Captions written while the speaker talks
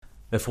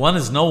If one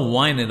has no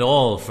wine at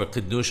all for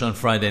Qiddush on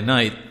Friday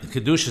night, the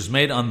Qiddush is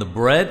made on the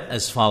bread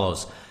as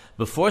follows.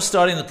 Before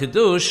starting the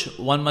Qiddush,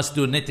 one must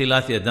do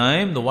Netilat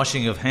Yadayim, the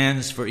washing of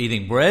hands for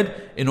eating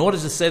bread, in order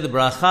to say the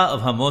bracha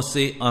of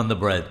Hamosi on the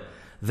bread.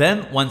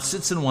 Then one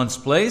sits in one's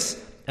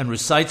place and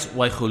recites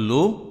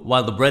Waichulu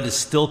while the bread is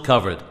still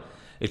covered.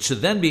 It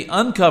should then be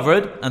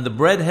uncovered and the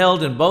bread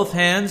held in both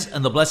hands,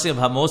 and the blessing of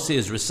Hamosi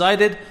is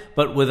recited,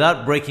 but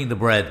without breaking the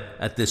bread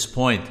at this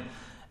point.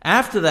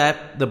 After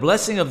that, the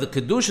blessing of the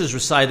Qiddush is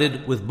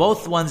recited with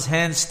both one's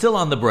hands still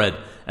on the bread,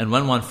 and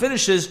when one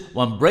finishes,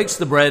 one breaks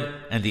the bread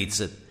and eats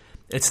it.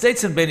 It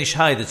states in Ben Ish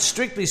Hai that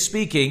strictly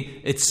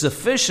speaking, it's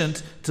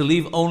sufficient to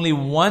leave only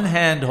one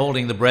hand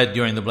holding the bread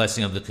during the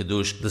blessing of the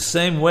Qiddush, the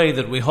same way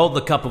that we hold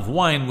the cup of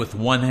wine with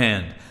one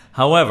hand.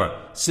 However,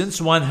 since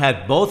one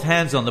had both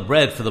hands on the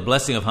bread for the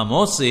blessing of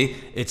Hamosi,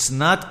 it's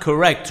not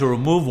correct to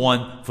remove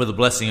one for the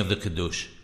blessing of the Qiddush.